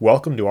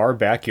Welcome to our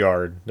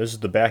backyard. This is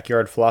the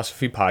Backyard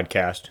Philosophy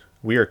Podcast.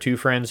 We are two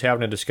friends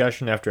having a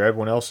discussion after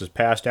everyone else has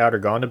passed out or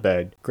gone to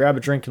bed. Grab a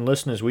drink and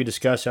listen as we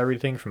discuss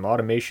everything from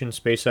automation,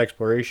 space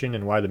exploration,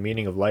 and why the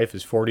meaning of life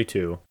is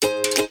 42.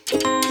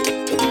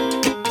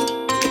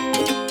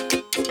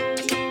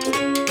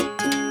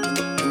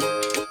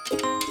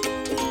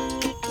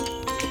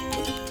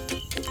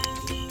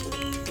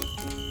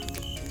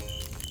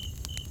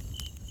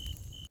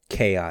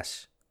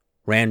 Chaos,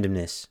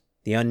 randomness,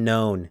 the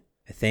unknown,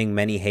 a thing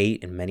many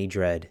hate and many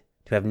dread.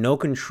 To have no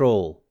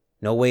control,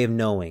 no way of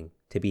knowing,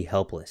 to be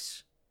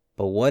helpless.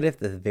 But what if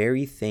the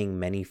very thing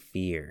many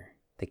fear,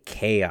 the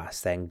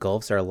chaos that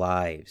engulfs our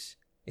lives,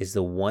 is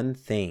the one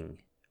thing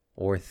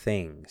or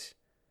things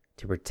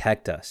to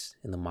protect us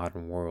in the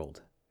modern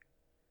world?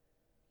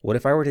 What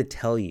if I were to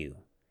tell you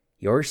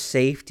your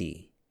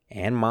safety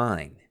and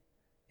mine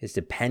is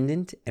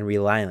dependent and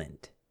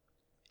reliant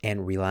on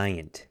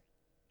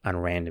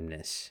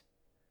randomness?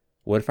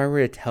 What if I were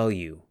to tell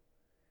you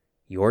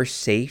your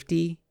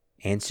safety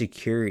and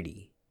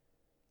security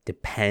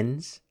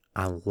depends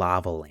on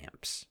lava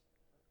lamps?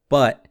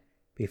 But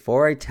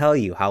before I tell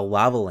you how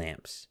lava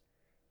lamps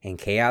and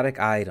chaotic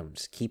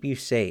items keep you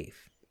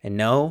safe, and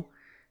no,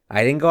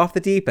 I didn't go off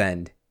the deep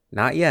end,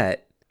 not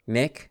yet.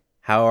 Nick,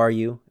 how are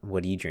you and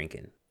what are you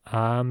drinking?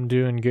 I'm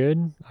doing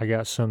good. I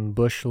got some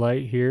Busch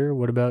Light here.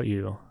 What about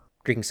you?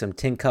 Drinking some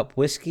tin cup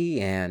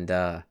whiskey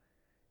and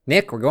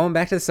Nick, we're going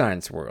back to the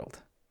science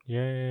world.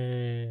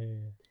 Yay.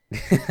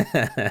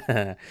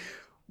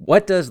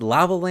 What does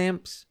lava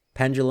lamps,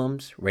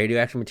 pendulums,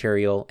 radioactive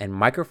material, and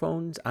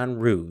microphones on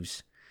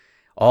roofs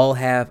all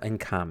have in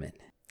common?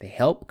 They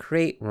help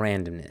create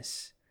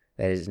randomness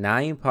that is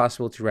nigh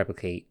impossible to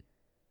replicate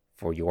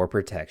for your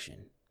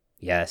protection.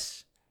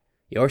 Yes,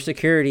 your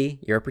security,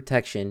 your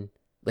protection,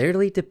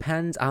 literally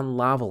depends on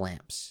lava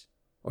lamps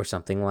or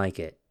something like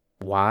it.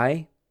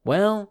 Why?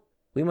 Well,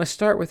 we must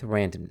start with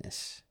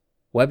randomness.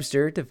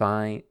 Webster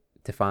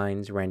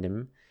defines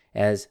random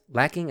as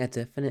lacking a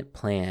definite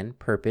plan,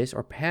 purpose,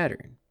 or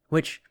pattern,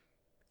 which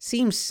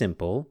seems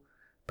simple,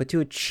 but to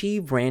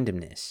achieve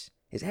randomness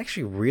is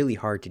actually really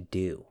hard to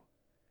do.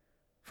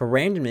 For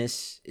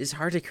randomness is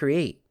hard to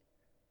create.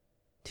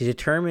 To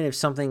determine if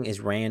something is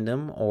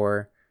random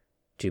or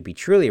to be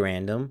truly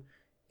random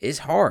is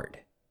hard.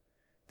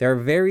 There are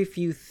very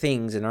few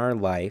things in our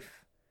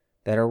life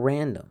that are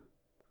random.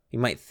 You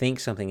might think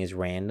something is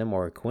random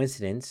or a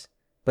coincidence,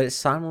 but it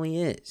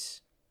suddenly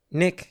is.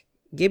 Nick,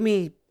 give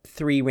me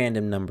 3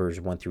 random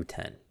numbers 1 through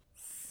 10.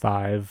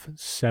 5,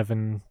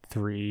 7,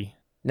 3.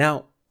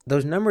 Now,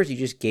 those numbers you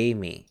just gave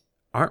me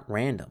aren't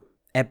random.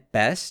 At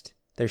best,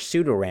 they're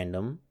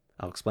pseudo-random.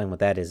 I'll explain what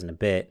that is in a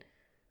bit.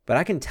 But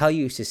I can tell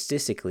you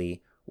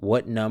statistically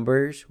what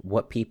numbers,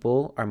 what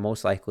people are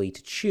most likely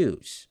to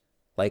choose.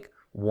 Like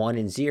 1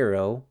 and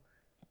 0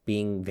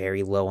 being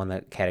very low on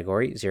that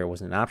category. 0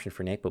 wasn't an option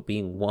for Nick, but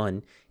being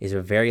 1 is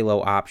a very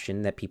low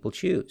option that people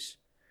choose.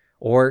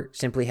 Or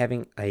simply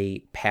having a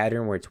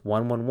pattern where it's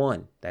 1, 1,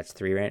 1. That's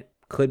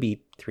could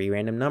be 3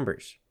 random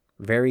numbers.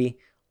 Very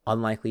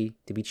unlikely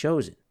to be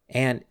chosen.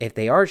 And if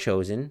they are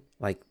chosen,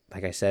 like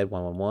I said,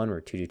 1, 1, 1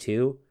 or 2, 2,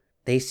 2,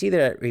 they see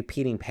that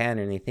repeating pattern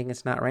and they think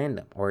it's not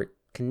random or it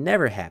can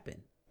never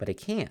happen, but it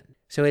can.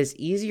 So it's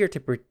easier to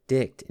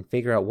predict and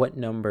figure out what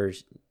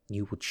numbers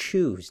you will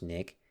choose,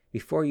 Nick,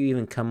 before you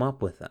even come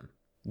up with them.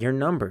 Your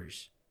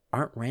numbers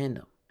aren't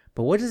random.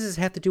 But what does this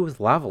have to do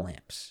with lava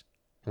lamps?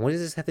 And what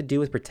does this have to do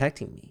with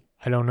protecting me?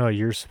 I don't know.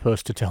 You're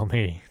supposed to tell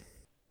me.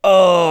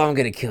 Oh, I'm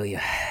going to kill you.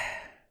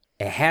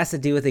 It has to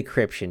do with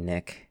encryption,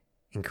 Nick.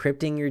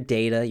 Encrypting your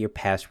data, your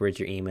passwords,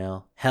 your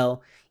email.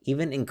 Hell,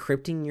 even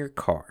encrypting your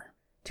car.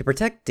 To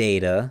protect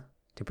data,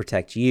 to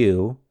protect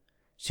you,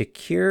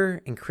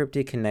 secure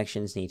encrypted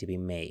connections need to be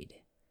made.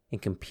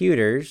 And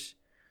computers,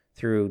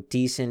 through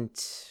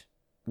decent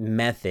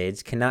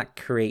methods, cannot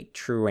create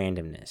true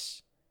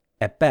randomness.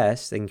 At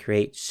best, they can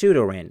create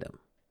pseudo-random.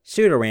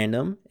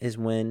 Pseudo-random is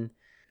when,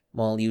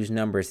 well, I'll use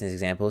numbers in this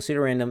example.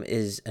 Pseudo-random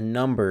is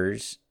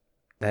numbers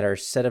that are a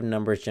set of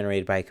numbers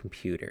generated by a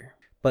computer.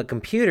 But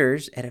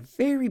computers, at a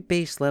very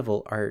base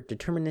level, are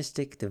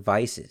deterministic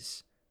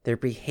devices. Their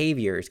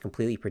behavior is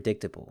completely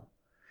predictable.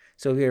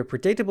 So if you're a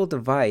predictable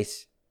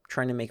device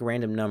trying to make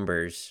random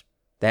numbers,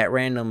 that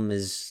random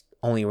is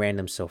only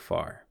random so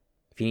far.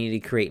 If you need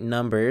to create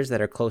numbers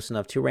that are close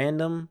enough to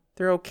random,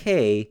 they're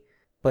okay.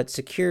 But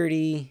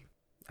security,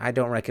 I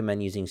don't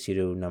recommend using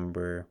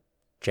pseudo-number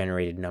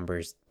generated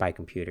numbers by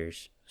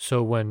computers.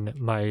 So when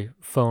my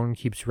phone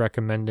keeps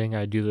recommending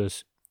I do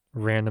this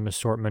random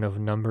assortment of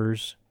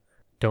numbers,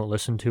 don't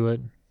listen to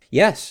it?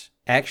 Yes,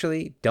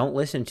 actually, don't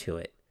listen to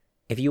it.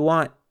 If you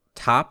want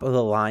top of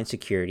the line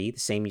security, the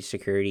same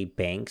security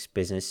banks,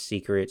 business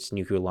secrets,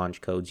 nuclear launch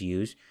codes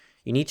use,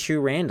 you need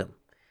true random.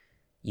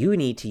 You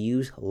need to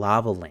use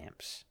lava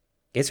lamps.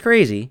 It's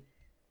crazy,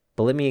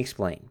 but let me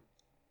explain.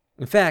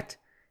 In fact,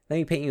 let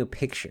me paint you a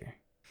picture.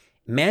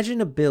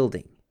 Imagine a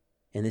building.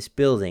 In this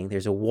building,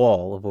 there's a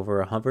wall of over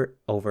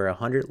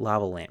 100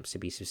 lava lamps, to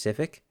be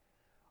specific,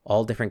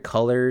 all different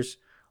colors,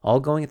 all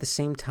going at the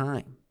same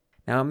time.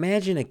 Now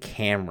imagine a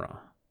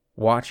camera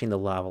watching the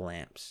lava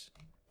lamps.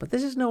 But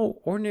this is no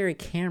ordinary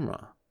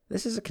camera.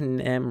 This is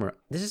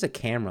a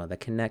camera that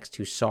connects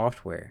to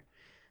software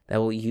that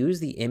will use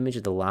the image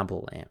of the lava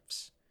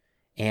lamps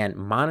and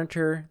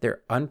monitor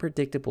their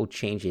unpredictable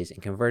changes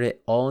and convert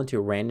it all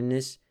into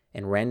randomness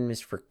and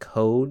randomness for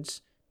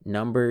codes,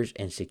 numbers,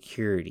 and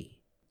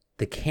security.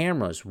 The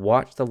cameras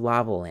watch the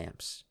lava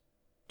lamps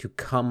to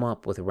come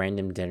up with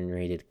random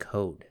generated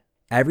code.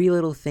 Every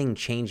little thing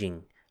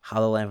changing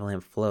how the lava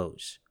lamp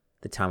flows,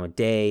 the time of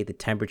day, the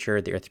temperature,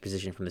 the Earth's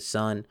position from the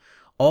sun,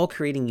 all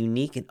creating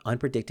unique and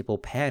unpredictable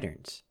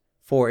patterns.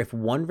 For if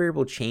one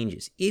variable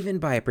changes, even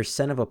by a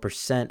percent,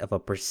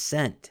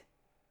 the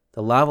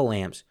lava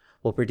lamps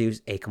will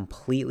produce a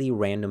completely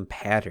random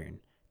pattern,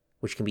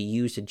 which can be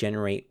used to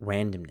generate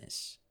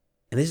randomness.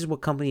 And this is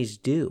what companies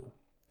do.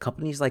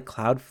 Companies like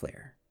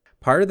Cloudflare.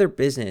 Part of their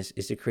business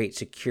is to create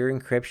secure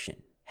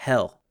encryption.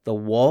 Hell, the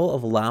wall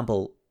of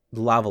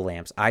lava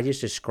lamps I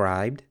just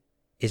described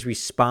is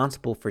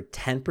responsible for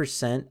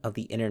 10% of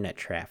the internet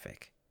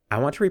traffic. I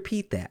want to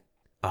repeat that.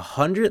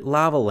 100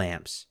 lava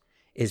lamps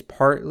is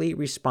partly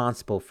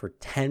responsible for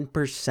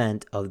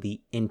 10% of the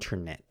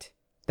internet.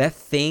 The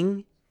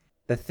thing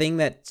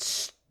that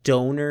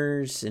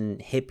stoners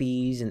and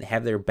hippies and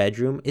have their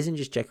bedroom isn't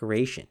just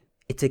decoration.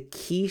 It's a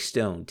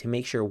keystone to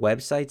make sure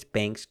websites,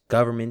 banks,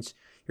 governments,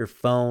 your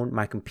phone,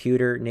 my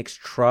computer, Nick's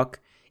truck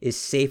is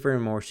safer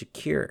and more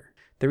secure.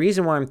 The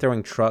reason why I'm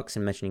throwing trucks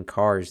and mentioning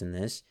cars in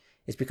this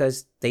is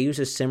because they use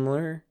a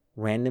similar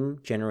random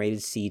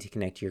generated seed to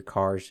connect to your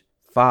car's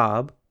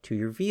fob to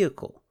your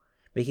vehicle,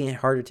 making it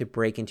harder to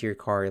break into your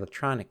car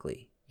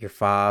electronically. Your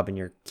fob and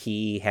your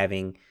key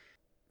having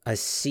a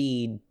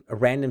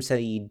random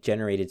seed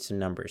generated some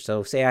numbers.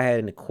 So say I had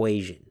an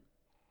equation.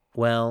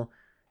 Well,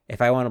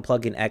 if I want to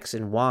plug in X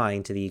and Y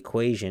into the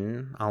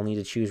equation, I'll need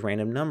to choose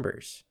random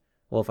numbers.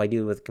 Well, if I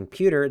do it with a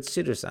computer, it's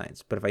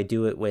pseudoscience. But if I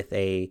do it with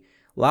a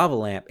lava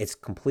lamp, it's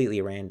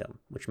completely random,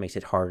 which makes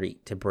it harder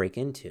to break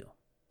into.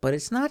 But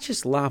it's not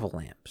just lava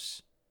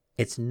lamps.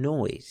 It's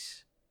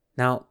noise.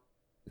 Now,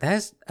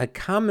 that's a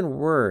common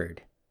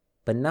word,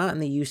 but not in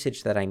the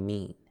usage that I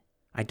mean.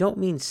 I don't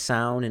mean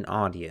sound and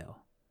audio.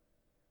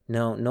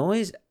 No,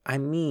 noise I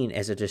mean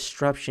as a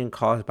disruption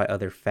caused by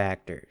other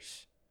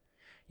factors.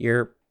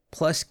 Your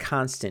plus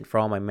constant for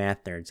all my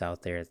math nerds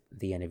out there at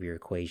the end of your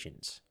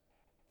equations.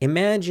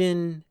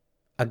 Imagine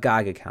a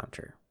Geiger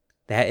counter.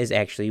 That is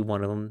actually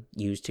one of them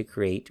used to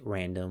create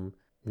random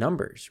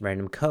numbers,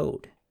 random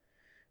code.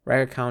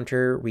 Geiger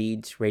counter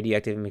reads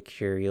radioactive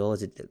material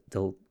as it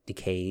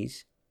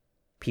decays.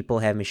 People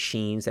have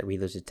machines that read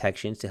those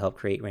detections to help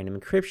create random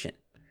encryption.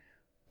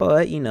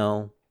 But,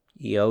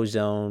 the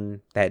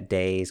ozone that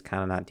day is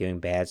kind of not doing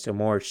bad, so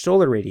more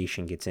solar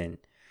radiation gets in.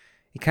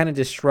 It kind of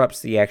disrupts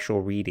the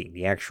actual reading,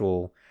 the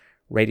actual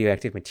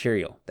radioactive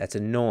material. That's a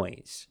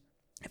noise.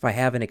 If I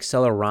have an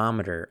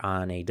accelerometer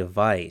on a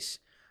device,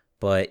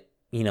 but,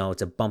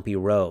 it's a bumpy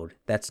road,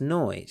 that's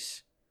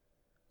noise.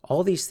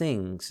 All these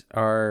things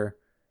are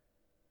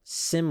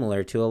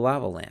similar to a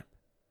lava lamp.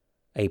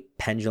 A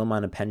pendulum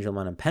on a pendulum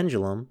on a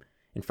pendulum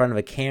in front of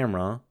a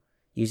camera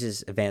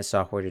uses advanced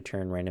software to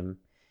turn random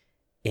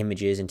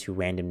images into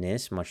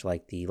randomness, much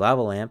like the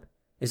lava lamp,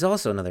 is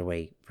also another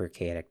way for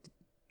chaotic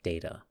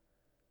data.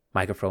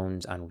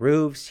 Microphones on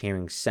roofs,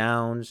 hearing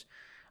sounds.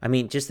 I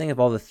mean, just think of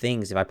all the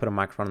things, if I put a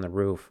microphone on the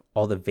roof,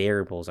 all the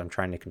variables I'm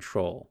trying to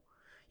control.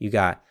 You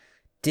got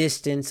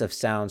distance of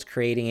sounds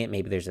creating it.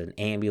 Maybe there's an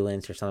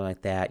ambulance or something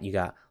like that. You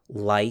got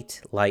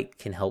light. Light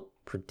can help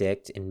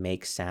predict and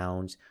make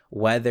sounds.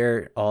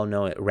 Weather,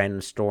 a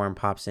random storm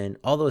pops in.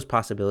 All those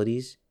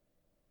possibilities,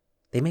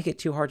 they make it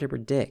too hard to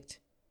predict.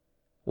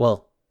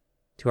 Well,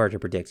 too hard to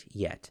predict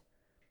yet.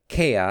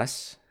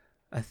 Chaos,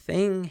 a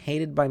thing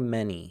hated by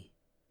many,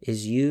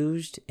 is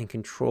used and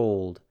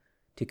controlled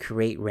to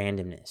create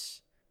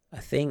randomness, a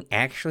thing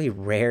actually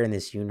rare in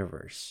this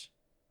universe.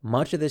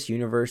 Much of this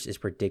universe is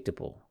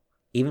predictable,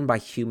 even by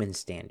human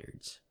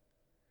standards.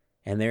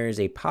 And there is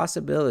a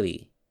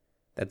possibility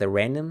that the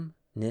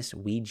randomness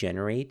we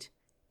generate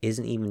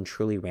isn't even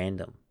truly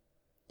random.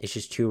 It's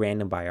just too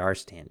random by our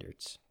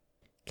standards.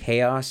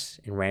 Chaos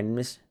and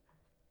randomness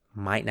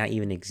might not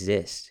even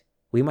exist.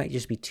 We might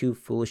just be too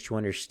foolish to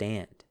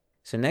understand.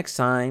 So next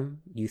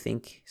time you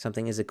think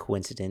something is a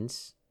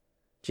coincidence,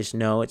 just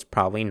know it's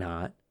probably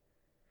not.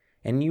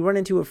 And you run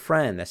into a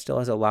friend that still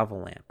has a lava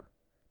lamp,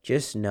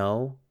 just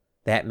know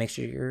that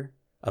mixture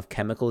of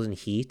chemicals and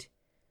heat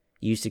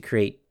used to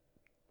create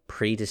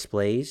pretty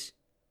displays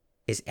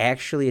is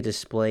actually a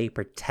display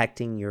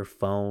protecting your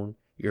phone,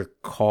 your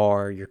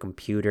car, your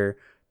computer,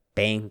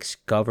 banks,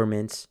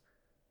 governments.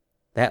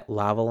 That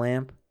lava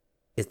lamp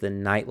is the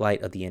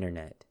nightlight of the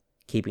internet,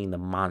 keeping the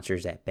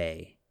monsters at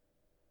bay.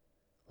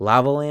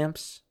 Lava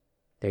lamps,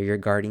 they're your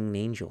guardian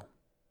angel.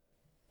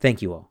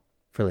 Thank you all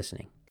for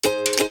listening.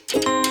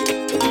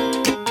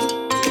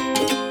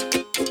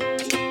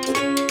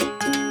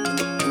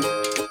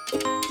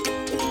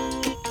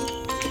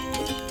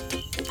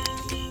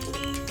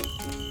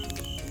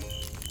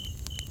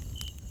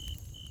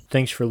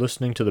 thanks for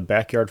listening to the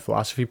Backyard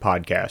Philosophy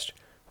Podcast.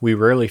 We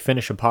rarely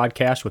finish a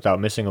podcast without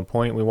missing a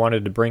point we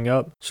wanted to bring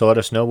up, so let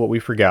us know what we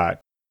forgot.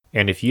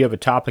 And if you have a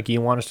topic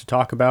you want us to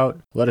talk about,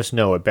 let us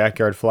know at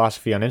Backyard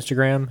Philosophy on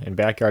Instagram and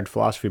Backyard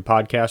Philosophy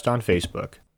Podcast on Facebook.